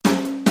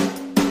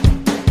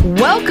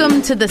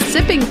Welcome to The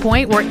Sipping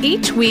Point, where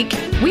each week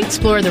we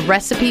explore the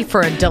recipe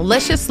for a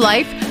delicious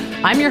life.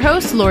 I'm your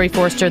host, Lori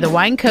Forster, the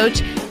wine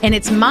coach, and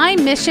it's my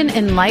mission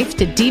in life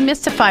to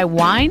demystify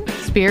wine,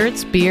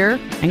 spirits, beer,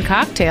 and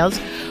cocktails,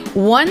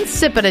 one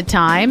sip at a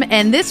time.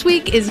 And this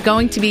week is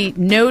going to be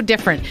no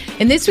different.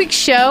 In this week's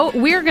show,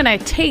 we're going to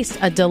taste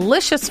a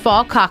delicious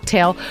fall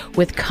cocktail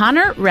with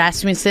Connor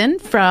Rasmussen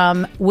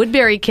from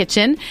Woodbury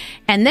Kitchen.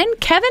 And then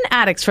Kevin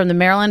Addix from the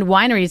Maryland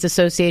Wineries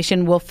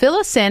Association will fill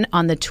us in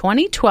on the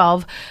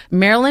 2012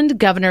 Maryland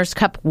Governor's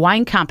Cup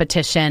wine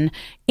competition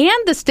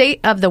and the state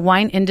of the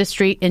wine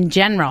industry in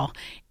general.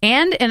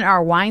 And in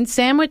our wine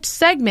sandwich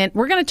segment,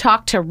 we're going to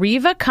talk to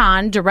Riva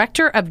Khan,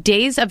 director of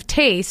Days of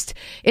Taste.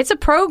 It's a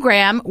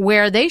program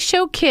where they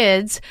show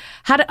kids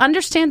how to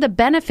understand the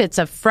benefits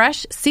of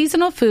fresh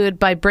seasonal food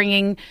by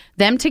bringing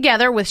them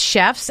together with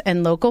chefs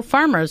and local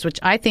farmers, which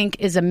I think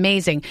is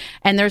amazing.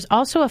 And there's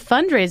also a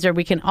fundraiser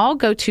we can all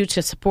go to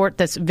support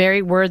this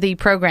very worthy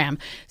program.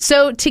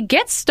 So to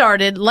get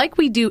started, like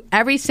we do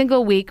every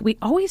single week, we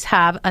always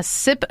have a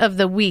sip of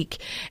the week.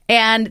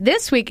 And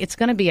this week, it's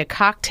going to be a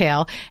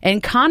cocktail.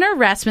 And Connor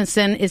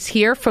Rasmussen is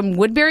here from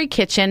Woodbury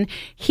Kitchen.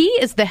 He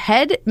is the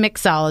head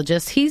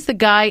mixologist. He's the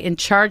guy in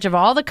charge of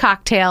all the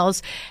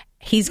cocktails.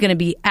 He's going to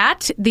be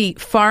at the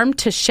Farm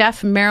to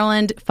Chef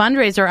Maryland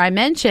fundraiser I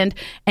mentioned,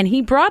 and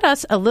he brought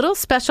us a little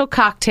special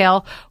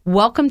cocktail.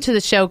 Welcome to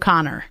the show,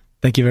 Connor.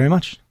 Thank you very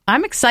much.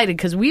 I'm excited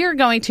because we are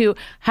going to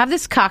have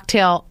this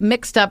cocktail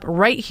mixed up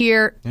right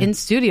here in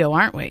studio,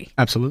 aren't we?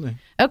 Absolutely.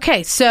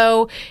 Okay,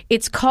 so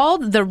it's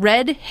called the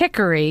Red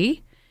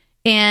Hickory.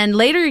 And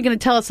later you're going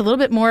to tell us a little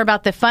bit more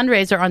about the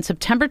fundraiser on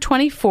September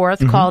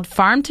 24th called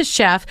Farm to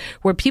Chef,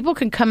 where people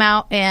can come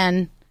out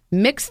and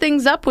mix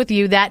things up with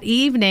you that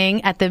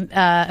evening at the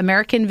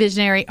American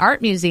Visionary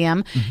Art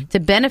Museum to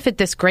benefit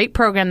this great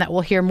program that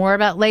we'll hear more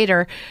about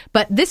later.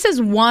 But this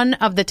is one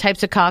of the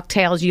types of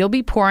cocktails you'll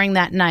be pouring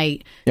that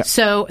night. Yep.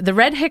 So the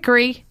Red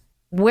Hickory,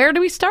 where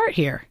do we start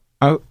here?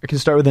 I can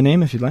start with the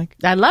name if you'd like.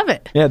 I love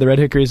it. Yeah, the Red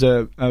Hickory is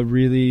a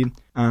really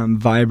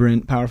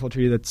vibrant, powerful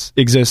tree that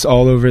exists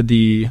all over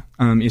the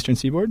eastern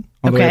seaboard,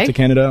 all the way up to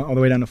Canada, all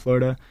the way down to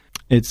Florida.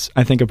 It's,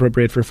 I think,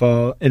 appropriate for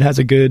fall. It has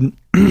a good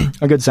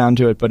a good sound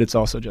to it, but it's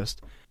also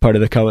just part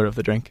of the color of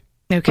the drink,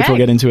 which we'll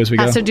get into as we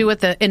go. Has to do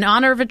with in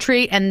honor of a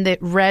tree and the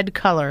red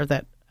color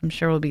that I'm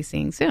sure we'll be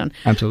seeing soon.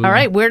 Absolutely. All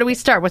right, where do we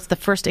start? What's the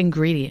first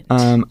ingredient?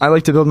 I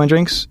like to build my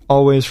drinks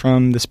always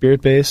from the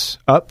spirit base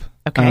up,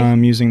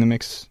 using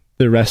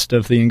the rest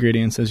of the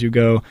ingredients as you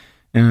go.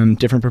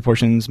 Different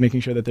proportions,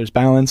 making sure that there's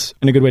balance.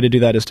 And a good way to do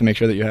that is to make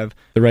sure that you have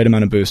the right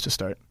amount of booze to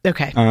start.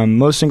 Okay.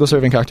 Most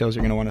single-serving cocktails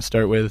you're going to want to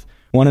start with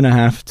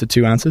 1.5 to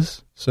 2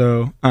 ounces.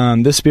 So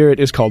this spirit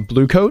is called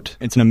Blue Coat.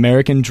 It's an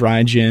American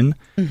dry gin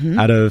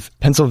out of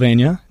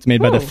Pennsylvania. It's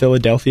made by the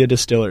Philadelphia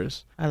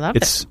Distillers. I love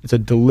it. It's a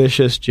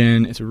delicious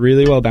gin. It's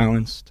really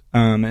well-balanced.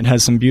 It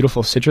has some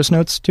beautiful citrus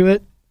notes to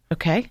it.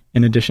 Okay.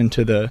 In addition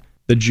to the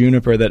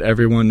juniper that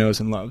everyone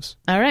knows and loves.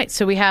 All right.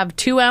 So we have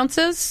 2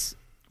 ounces.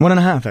 1.5,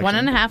 actually.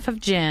 1.5 of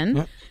gin.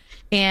 Yep.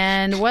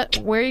 And where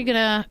are you going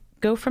to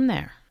go from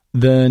there?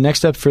 The next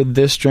step for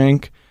this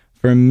drink,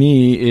 for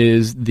me,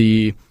 is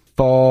the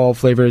fall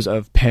flavors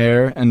of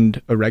pear and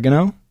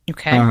oregano.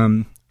 Okay.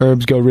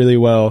 Herbs go really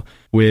well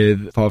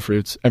with fall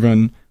fruits.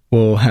 Everyone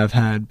will have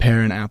had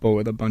pear and apple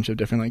with a bunch of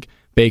different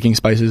baking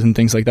spices and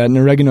things like that. And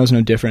oregano is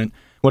no different.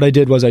 What I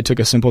did was I took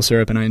a simple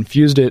syrup and I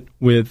infused it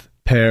with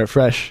pear,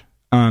 fresh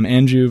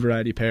Anjou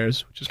variety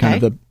pears, which is kind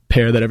of the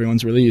pear that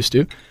everyone's really used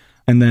to.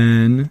 And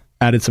then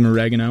added some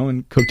oregano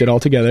and cooked it all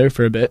together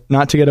for a bit,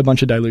 not to get a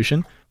bunch of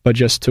dilution, but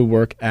just to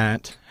work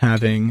at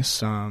having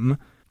some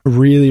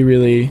really,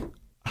 really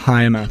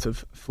high amounts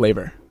of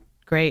flavor.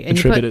 Great. And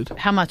you put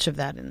how much of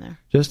that in there?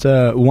 Just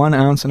 1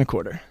 ounce and a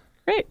quarter.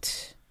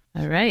 Great.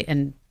 All right.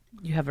 And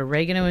you have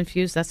oregano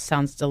infused. That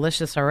sounds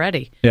delicious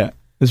already. Yeah.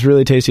 It's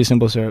really tasty,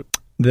 simple syrup.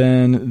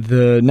 Then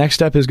the next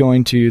step is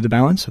going to the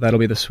balance. So that'll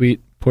be the sweet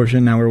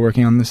portion. Now we're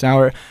working on the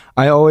sour.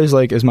 I always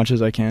like, as much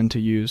as I can, to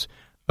use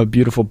a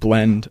beautiful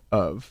blend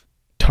of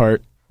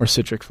tart or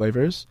citric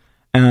flavors.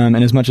 And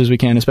as much as we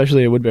can,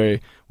 especially at Woodbury,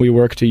 we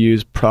work to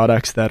use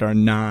products that are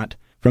not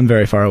from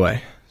very far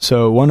away.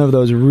 So one of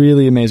those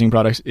really amazing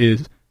products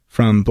is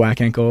from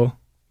Black Ankle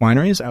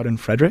Wineries out in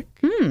Frederick.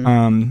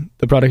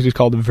 The product is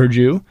called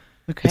Verjus.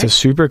 Okay. It's a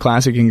super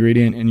classic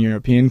ingredient in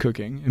European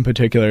cooking. In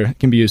particular, it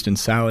can be used in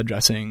salad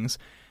dressings,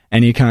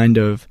 any kind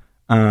of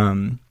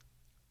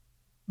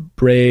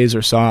braise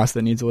or sauce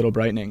that needs a little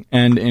brightening.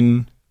 And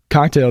in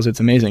cocktails, it's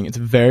amazing. It's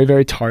very,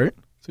 very tart.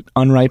 It's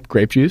unripe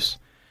grape juice,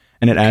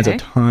 and it adds a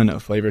ton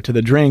of flavor to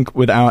the drink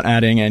without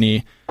adding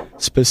any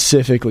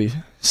specifically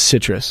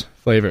citrus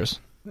flavors.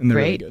 And they're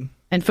really good.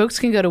 And folks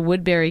can go to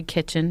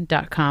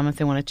woodburykitchen.com if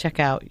they want to check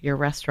out your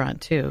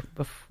restaurant, too.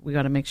 We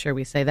got to make sure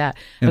we say that.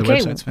 Yeah, the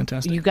website's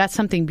fantastic. You got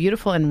something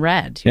beautiful in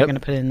red you're going to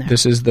put in there.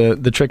 This is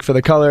the trick for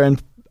the color,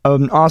 and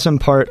an awesome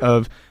part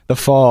of the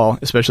fall,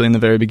 especially in the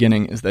very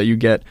beginning, is that you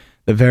get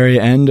the very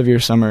end of your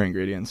summer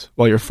ingredients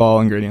while your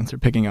fall ingredients are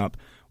picking up.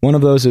 One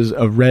of those is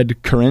a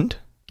red currant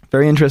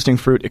Very interesting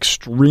fruit,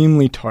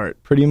 extremely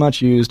tart, pretty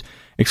much used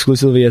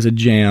exclusively as a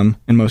jam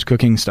in most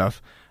cooking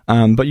stuff.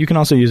 But you can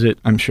also use it,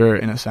 I'm sure,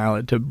 in a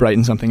salad to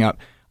brighten something up.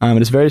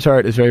 It's very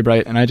tart, it's very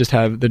bright, and I just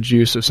have the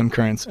juice of some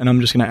currants, and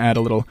I'm just going to add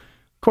a little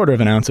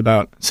 1/4 ounce,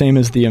 about same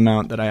as the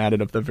amount that I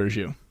added of the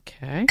verjus.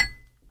 Okay.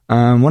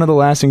 One of the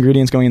last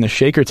ingredients going in the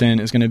shaker tin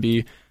is going to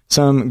be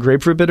some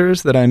grapefruit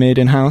bitters that I made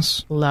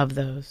in-house. Love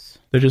those.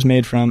 They're just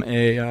made from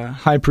a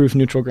high-proof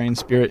neutral grain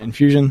spirit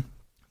infusion,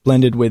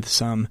 blended with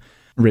some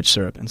rich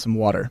syrup and some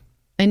water.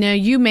 I know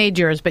you made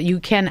yours, but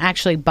you can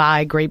actually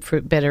buy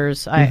grapefruit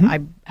bitters.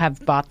 I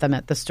have bought them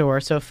at the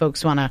store, so if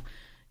folks want to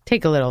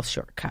take a little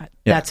shortcut,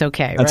 that's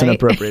okay, That's right? an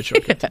appropriate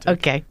shortcut to do.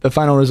 Okay. The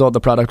final result, the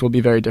product will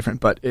be very different,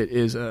 but it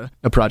is a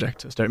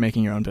project to start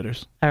making your own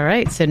bitters. All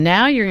right, so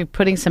now you're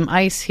putting some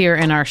ice here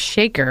in our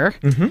shaker,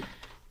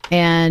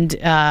 and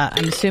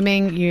I'm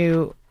assuming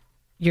you're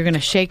going to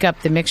shake up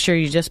the mixture.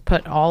 You just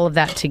put all of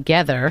that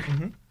together.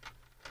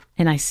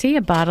 And I see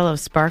a bottle of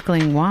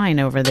sparkling wine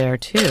over there,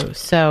 too.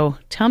 So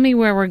tell me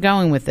where we're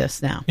going with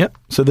this now. Yep.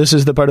 So this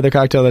is the part of the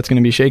cocktail that's going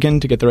to be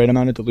shaken to get the right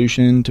amount of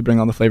dilution, to bring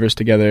all the flavors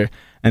together.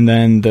 And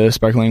then the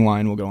sparkling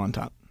wine will go on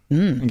top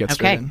and get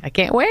straight in. I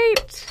can't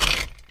wait.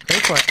 Go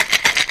for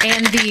it.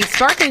 And the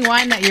sparkling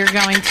wine that you're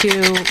going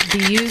to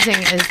be using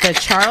is the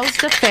Charles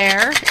de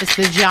Fer. It's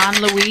the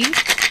Jean-Louis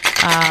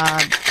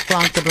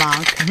Blanc de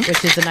Blanc,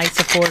 which is a nice,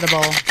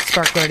 affordable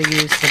sparkler to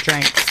use to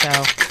drink.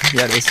 So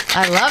Yeah, it is.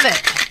 I love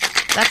it.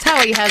 That's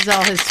how he has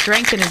all his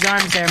strength in his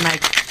arms there,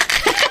 Mike.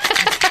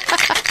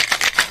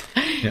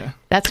 Yeah.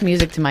 That's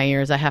music to my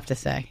ears, I have to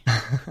say.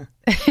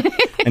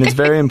 And it's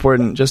very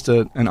important, just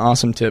an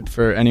awesome tip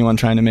for anyone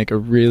trying to make a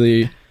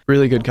really,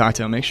 really good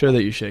cocktail. Make sure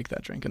that you shake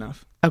that drink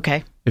enough.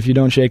 Okay. If you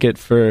don't shake it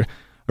for a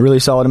really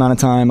solid amount of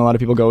time, a lot of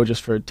people go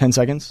just for 10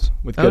 seconds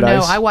with good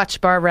ice. I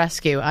watched Bar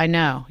Rescue. I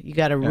know. You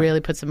got to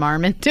really put some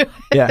arm into it.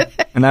 Yeah.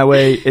 And that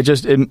way, it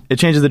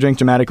changes the drink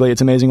dramatically.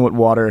 It's amazing what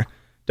water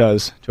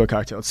does to a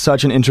cocktail. It's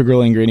such an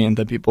integral ingredient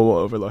that people will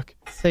overlook.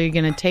 So you're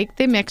going to take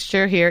the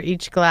mixture here.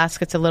 Each glass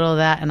gets a little of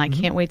that, and I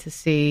can't wait to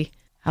see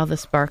how the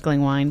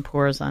sparkling wine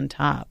pours on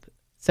top.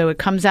 So it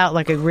comes out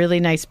like a really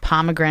nice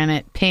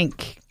pomegranate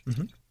pink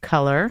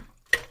color.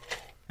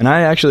 And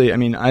I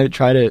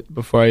tried it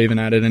before I even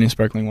added any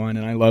sparkling wine,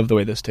 and I love the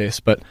way this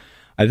tastes. But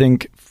I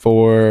think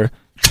for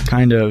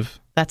kind of...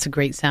 That's a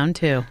great sound,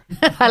 too.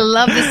 I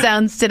love the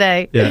sounds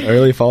today. Yeah,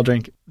 early fall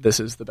drink, this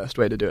is the best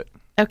way to do it.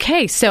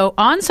 Okay, so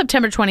on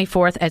September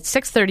 24th at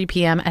 6:30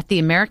 p.m. at the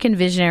American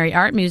Visionary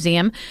Art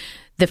Museum,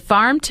 the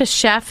Farm to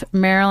Chef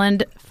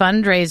Maryland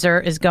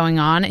fundraiser is going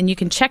on, and you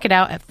can check it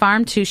out at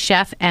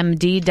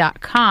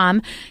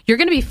farmtochefmd.com. You're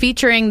going to be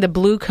featuring the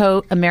Blue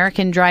Coat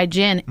American Dry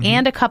Gin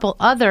and a couple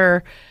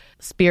other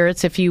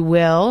spirits, if you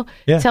will.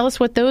 Yeah. Tell us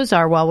what those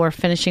are while we're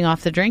finishing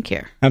off the drink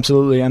here.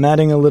 Absolutely. I'm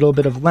adding a little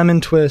bit of lemon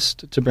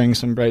twist to bring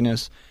some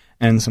brightness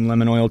and some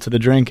lemon oil to the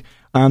drink.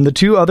 The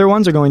two other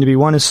ones are going to be,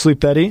 one is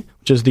Sloop Betty,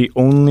 which is the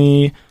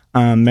only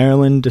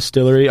Maryland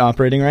distillery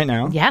operating right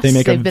now. Yes,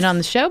 they've been on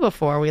the show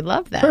before. We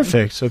love them.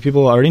 Perfect. So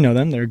people already know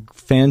them. They're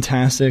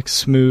fantastic,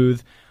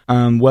 smooth,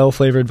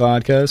 well-flavored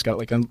vodka. It's got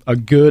like a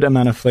good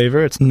amount of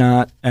flavor. It's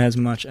not as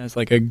much as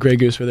like a Grey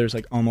Goose where there's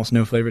like almost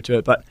no flavor to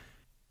it, but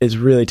it's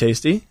really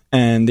tasty.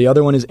 And the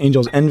other one is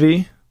Angel's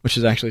Envy, which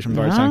is actually from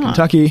Bardstown,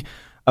 Kentucky.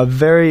 A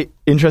very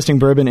interesting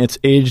bourbon. It's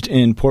aged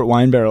in port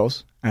wine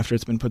barrels after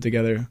it's been put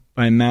together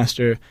by a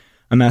master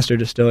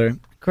distiller.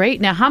 Great.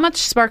 Now, how much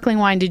sparkling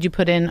wine did you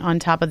put in on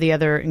top of the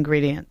other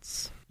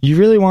ingredients? You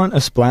really want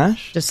a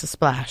splash? Just a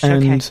splash, and,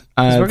 okay.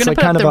 We're going to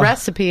put up the a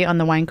recipe on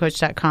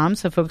thewinecoach.com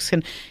so folks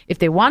can, if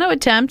they want to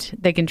attempt,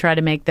 they can try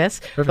to make this.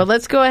 Perfect. But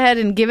let's go ahead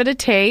and give it a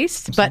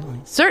taste. Absolutely.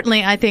 But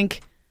certainly, I think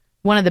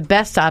one of the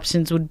best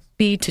options would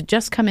be to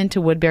just come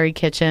into Woodbury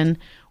Kitchen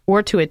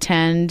or to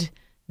attend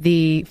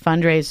the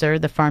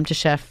fundraiser, the Farm to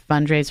Chef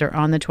fundraiser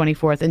on the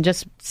 24th, and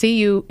just see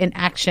you in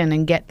action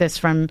and get this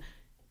from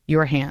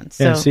your hands.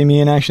 Yeah, so, see me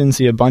in action,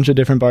 see a bunch of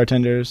different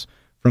bartenders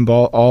from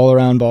all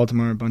around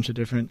Baltimore, a bunch of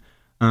different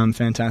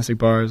fantastic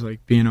bars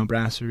like B&O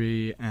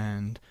Brasserie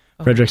and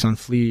Fredericks on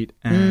Fleet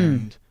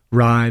and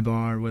Rye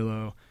Bar,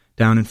 Willow,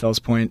 down in Fells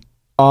Point.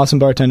 Awesome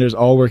bartenders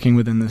all working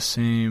within the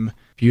same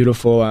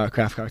beautiful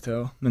craft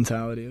cocktail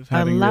mentality of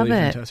having really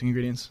fantastic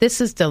ingredients.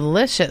 This is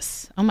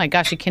delicious. Oh my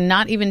gosh, you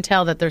cannot even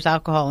tell that there's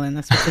alcohol in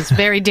this, which is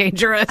very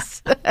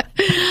dangerous.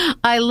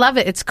 I love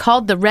it. It's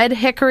called the Red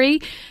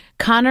Hickory.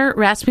 Connor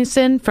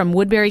Rasmussen from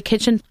Woodbury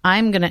Kitchen.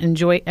 I'm going to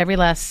enjoy every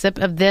last sip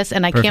of this,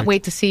 and I can't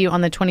wait to see you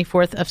on the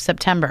 24th of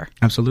September.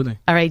 Absolutely.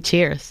 All right,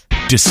 cheers.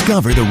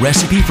 Discover the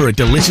recipe for a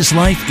delicious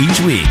life each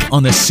week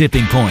on The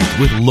Sipping Point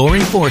with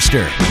Lori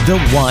Forster,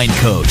 the Wine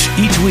Coach.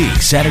 Each week,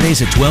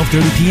 Saturdays at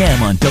 12:30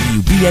 p.m. on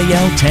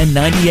WBAL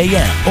 1090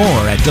 AM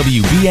or at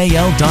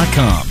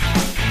WBAL.com.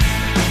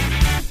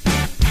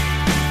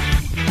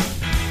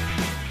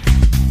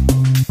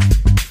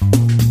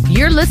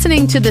 You're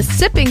listening to The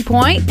Sipping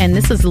Point, and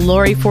this is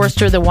Lori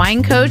Forster, the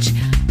Wine Coach.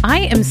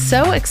 I am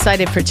so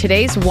excited for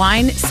today's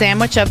Wine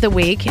Sandwich of the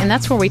Week, and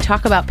that's where we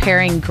talk about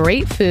pairing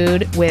great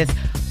food with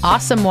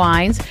awesome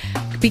wines.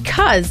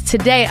 because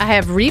today I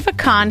have Riva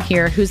Khan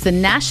here, who's the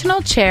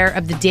national chair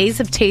of the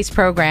Days of Taste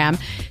program.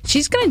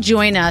 She's going to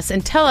join us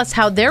and tell us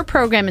how their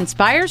program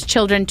inspires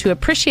children to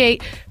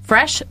appreciate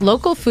fresh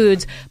local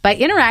foods by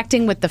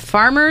interacting with the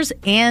farmers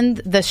and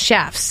the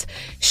chefs.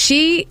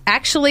 She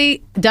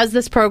actually does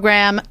this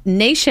program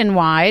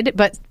nationwide,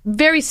 but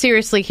very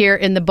seriously here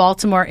in the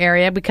Baltimore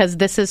area because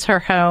this is her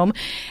home.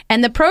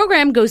 And the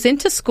program goes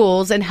into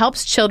schools and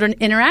helps children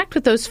interact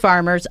with those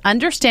farmers,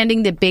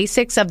 understanding the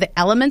basics of the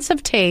elements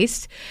of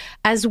taste,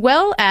 as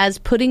well as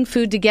putting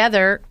food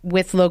together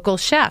with local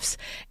chefs.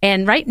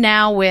 And right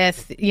now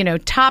with,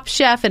 Top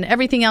Chef and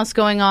everything else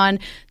going on,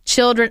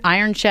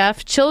 Iron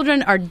Chef,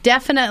 children are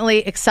definitely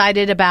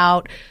excited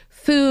about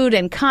food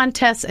and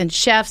contests and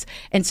chefs.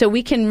 And so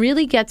we can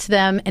really get to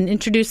them and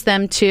introduce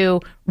them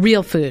to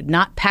real food,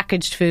 not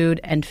packaged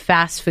food and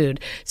fast food.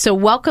 So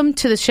welcome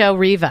to the show,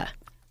 Riva.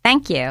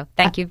 Thank you.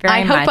 Thank you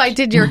very much. I hope I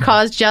did your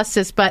cause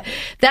justice, but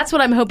that's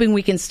what I'm hoping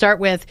we can start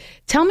with.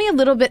 Tell me a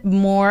little bit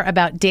more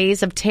about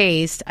Days of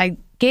Taste. I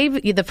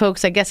gave you the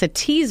folks, I guess, a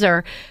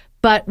teaser,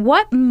 but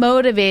what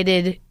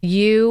motivated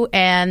you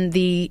and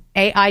the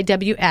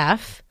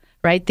AIWF,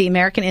 right, the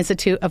American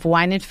Institute of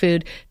Wine and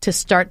Food, to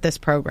start this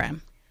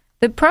program?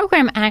 The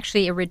program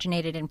actually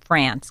originated in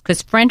France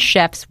because French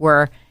chefs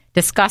were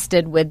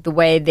disgusted with the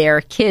way their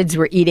kids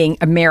were eating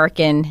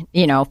American,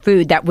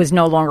 food that was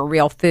no longer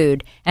real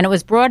food. And it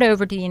was brought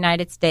over to the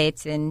United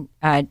States and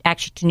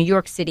actually to New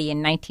York City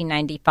in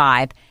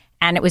 1995.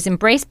 And it was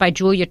embraced by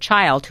Julia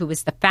Child, who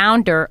was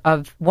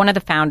one of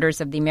the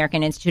founders of the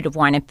American Institute of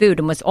Wine and Food,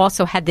 and was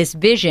also had this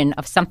vision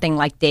of something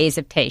like Days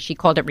of Taste. She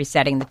called it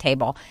Resetting the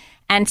Table.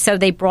 And so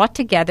they brought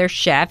together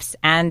chefs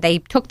and they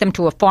took them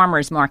to a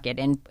farmer's market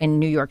in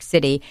New York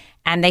City,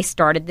 and they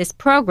started this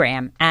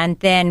program. And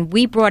then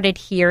we brought it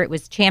here. It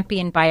was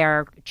championed by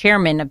our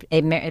chairman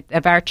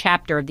of our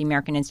chapter of the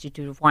American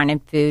Institute of Wine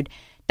and Food,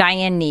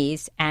 Diane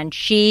Nees, and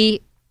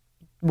she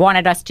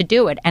wanted us to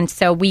do it. And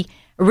so we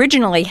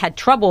originally had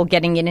trouble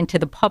getting it into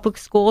the public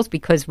schools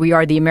because we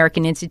are the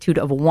American Institute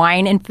of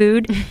Wine and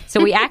Food. So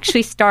we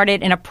actually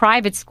started in a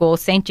private school,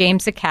 St.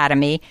 James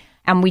Academy,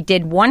 and we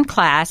did one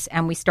class,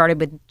 and we started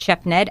with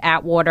Chef Ned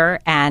Atwater,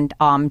 and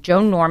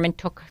Joan Norman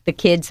took the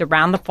kids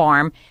around the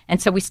farm. And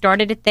so we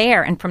started it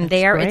there, and from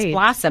there it's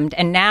blossomed.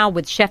 And now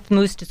with Chef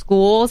Moves to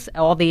Schools,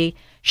 all the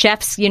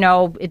chefs,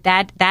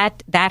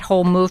 that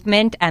whole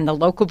movement and the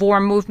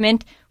locavore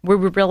movement, we're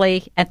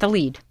really at the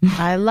lead.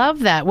 I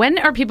love that. When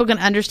are people going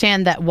to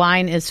understand that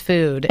wine is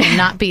food and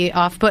not be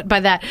off-put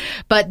by that?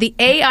 But the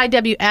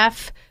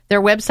AIWF,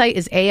 their website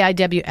is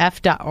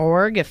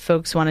aiwf.org if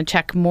folks want to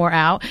check more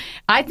out.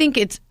 I think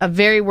it's a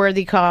very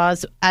worthy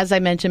cause. As I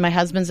mentioned, my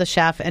husband's a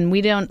chef, and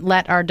we don't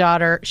let our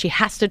daughter, she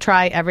has to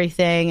try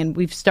everything, and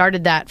we've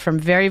started that from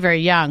very,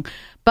 very young.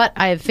 But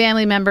I have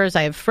family members,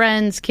 I have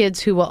friends,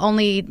 kids who will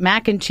only eat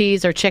mac and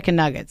cheese or chicken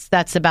nuggets.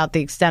 That's about the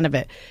extent of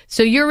it.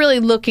 So you're really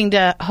looking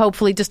to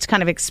hopefully just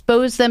kind of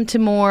expose them to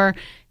more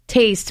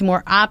taste,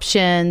 more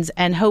options,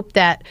 and hope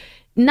that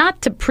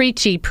not to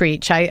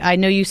preach. I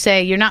know you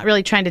say you're not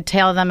really trying to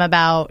tell them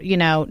about,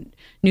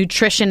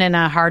 nutrition in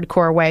a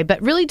hardcore way, but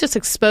really just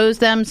expose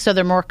them so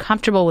they're more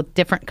comfortable with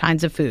different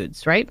kinds of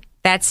foods, right?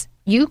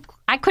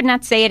 I could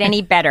not say it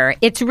any better.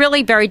 It's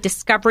really very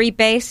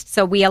discovery-based,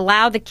 so we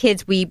allow the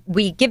kids, we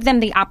give them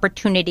the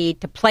opportunity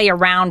to play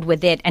around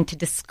with it and to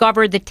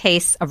discover the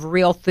tastes of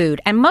real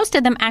food. And most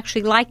of them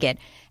actually like it.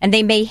 And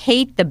they may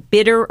hate the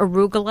bitter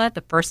arugula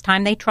the first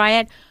time they try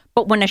it,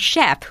 but when a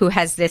chef who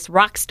has this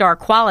rock star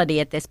quality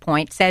at this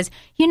point says,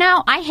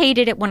 I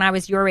hated it when I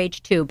was your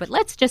age too, but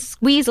let's just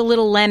squeeze a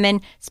little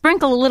lemon,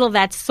 sprinkle a little of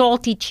that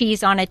salty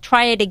cheese on it,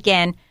 try it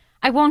again.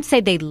 I won't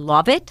say they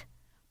love it,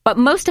 but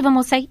most of them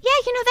will say,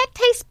 that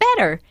tastes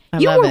better.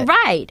 You were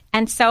right.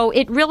 And so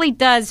it really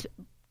does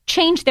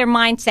change their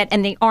mindset,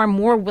 and they are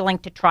more willing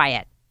to try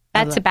it.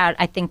 That's about,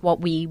 I think,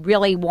 what we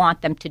really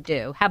want them to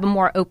do. Have a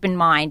more open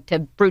mind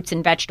to fruits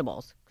and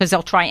vegetables, because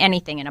they'll try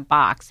anything in a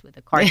box with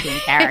a cartoon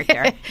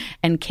character.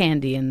 And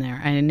candy in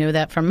there. I know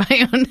that from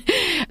my own.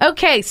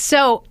 Okay,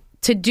 so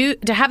to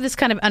have this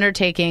kind of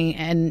undertaking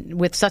and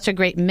with such a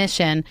great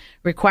mission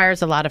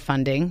requires a lot of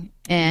funding.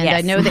 And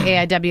yes. I know the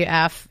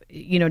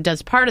AIWF,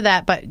 does part of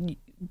that, but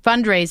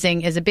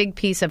fundraising is a big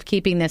piece of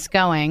keeping this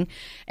going.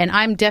 And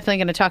I'm definitely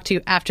going to talk to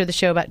you after the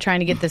show about trying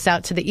to get this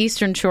out to the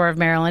Eastern Shore of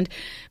Maryland.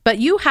 But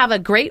you have a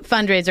great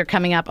fundraiser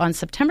coming up on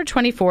September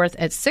 24th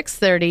at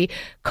 6:30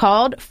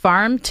 called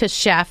Farm to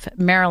Chef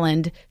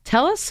Maryland.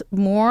 Tell us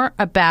more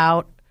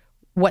about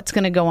what's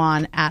going to go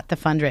on at the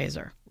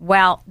fundraiser.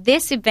 Well,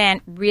 this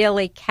event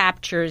really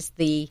captures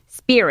the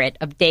spirit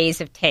of Days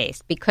of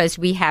Taste because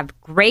we have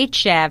great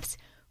chefs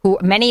who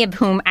many of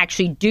whom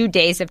actually do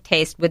Days of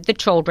Taste with the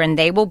children.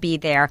 They will be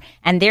there,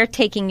 and they're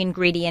taking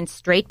ingredients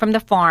straight from the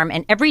farm.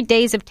 And every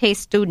Days of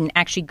Taste student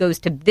actually goes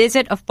to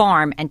visit a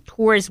farm and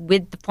tours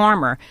with the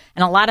farmer.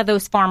 And a lot of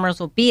those farmers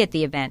will be at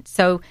the event.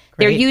 So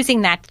they're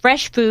using that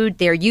fresh food.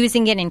 They're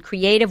using it in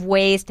creative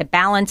ways to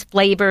balance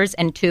flavors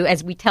and to,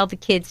 as we tell the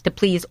kids, to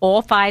please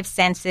all five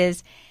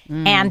senses.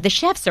 And the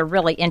chefs are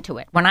really into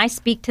it. When I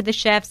speak to the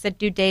chefs that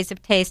do Days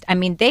of Taste, I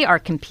mean, they are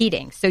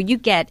competing. So you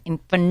get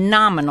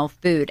phenomenal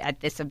food at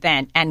this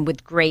event and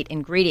with great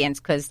ingredients,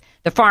 because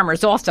the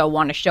farmers also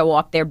want to show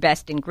off their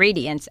best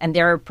ingredients, and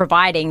they're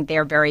providing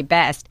their very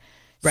best.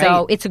 Right.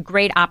 So it's a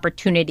great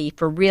opportunity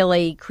for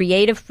really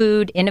creative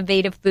food,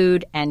 innovative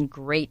food, and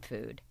great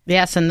food.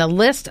 Yes, and the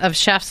list of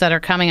chefs that are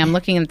coming, I'm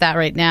looking at that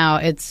right now.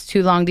 It's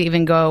too long to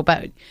even go,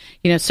 but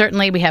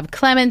certainly we have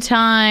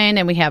Clementine,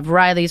 and we have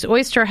Riley's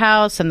Oyster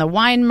House and the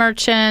Wine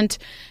Merchant,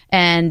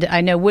 and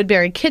I know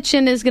Woodbury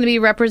Kitchen is going to be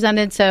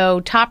represented. So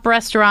top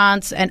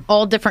restaurants and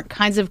all different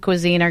kinds of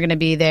cuisine are going to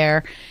be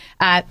there,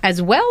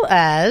 as well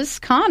as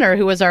Connor,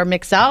 who was our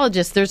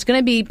mixologist. There's going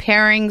to be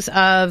pairings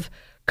of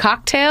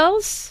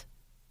cocktails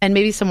and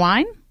maybe some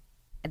wine?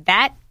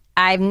 That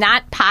I'm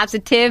not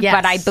positive,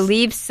 but I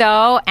believe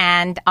so.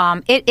 And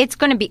it's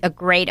going to be a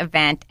great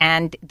event.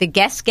 And the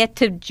guests get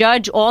to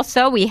judge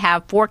also. We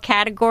have 4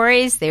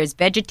 categories. There's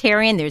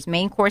vegetarian, there's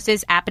main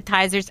courses,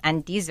 appetizers,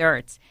 and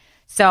desserts.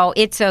 So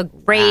it's a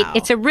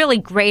really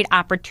great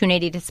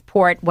opportunity to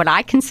support what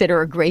I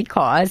consider a great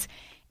cause.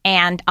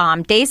 And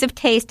Days of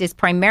Taste is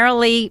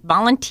primarily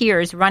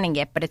volunteers running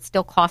it, but it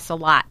still costs a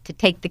lot to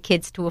take the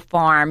kids to a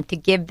farm, to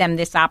give them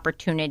this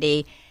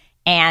opportunity.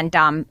 And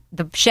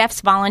the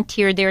chefs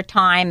volunteer their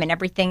time and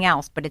everything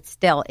else, but it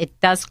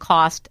does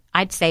cost,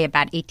 I'd say,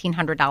 about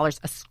 $1,800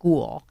 a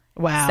school.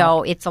 Wow.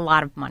 So it's a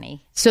lot of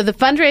money. So the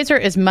fundraiser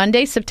is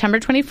Monday, September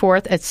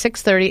 24th at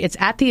 6:30. It's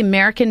at the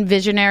American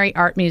Visionary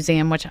Art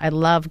Museum, which I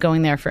love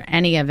going there for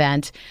any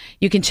event.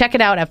 You can check it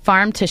out at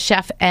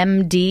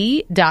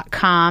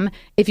farmtochefmd.com.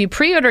 If you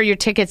pre-order your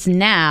tickets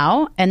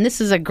now, and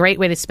this is a great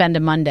way to spend a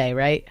Monday,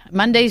 right?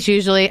 Mondays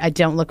usually I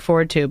don't look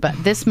forward to, but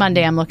this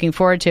Monday I'm looking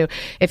forward to.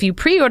 If you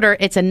pre-order,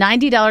 it's a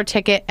 $90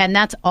 ticket, and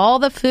that's all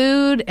the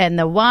food and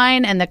the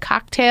wine and the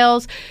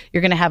cocktails.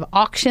 You're going to have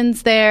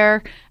auctions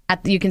there.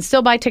 You can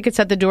still buy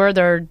tickets at the door.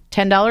 They're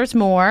 $10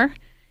 more.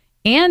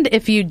 And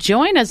if you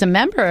join as a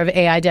member of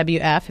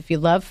AIWF, if you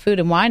love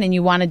food and wine and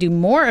you want to do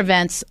more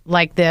events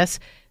like this,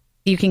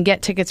 you can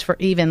get tickets for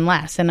even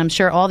less. And I'm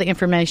sure all the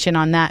information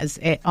on that is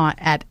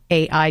at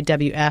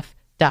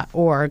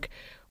AIWF.org.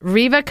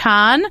 Riva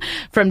Khan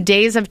from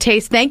Days of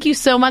Taste, thank you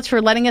so much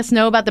for letting us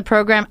know about the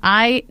program.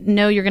 I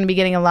know you're going to be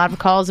getting a lot of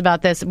calls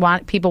about this,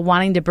 people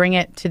wanting to bring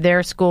it to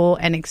their school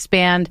and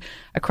expand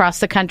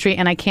across the country,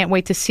 and I can't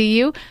wait to see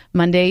you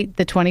Monday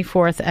the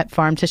 24th at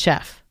Farm to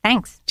Chef.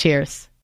 Thanks. Cheers.